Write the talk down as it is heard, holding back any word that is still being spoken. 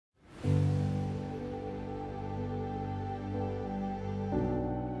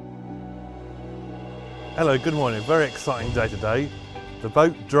Hello, good morning. Very exciting day today. The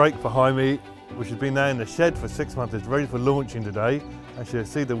boat Drake behind me, which has been there in the shed for 6 months, is ready for launching today. As you'll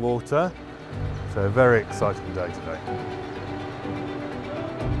see the water. So a very exciting day today.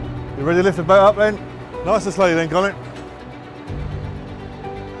 You ready to lift the boat up then? Nice and slowly then, Colin.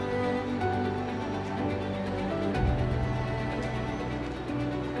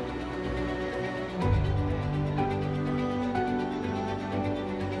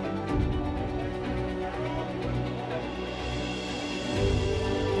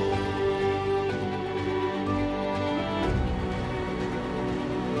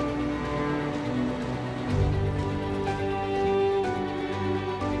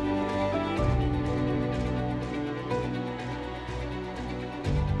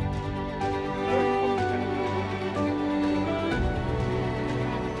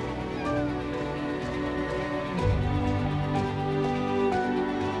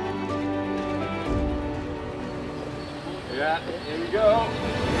 Yeah, here we go.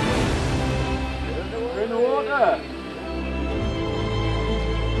 We're in the water.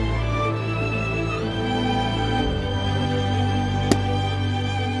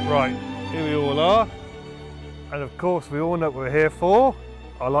 Right, here we all are. And of course we all know what we're here for.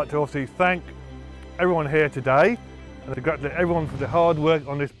 I'd like to obviously thank everyone here today and congratulate everyone for the hard work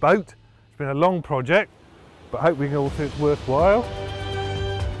on this boat. It's been a long project, but I hope we can all see it's worthwhile.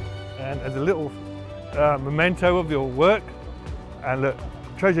 And as a little memento of your work, and look,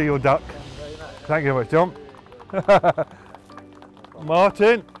 treasure your duck. Thank you very much, John.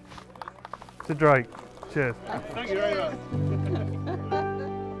 Martin to Drake. Cheers. Thank you very much.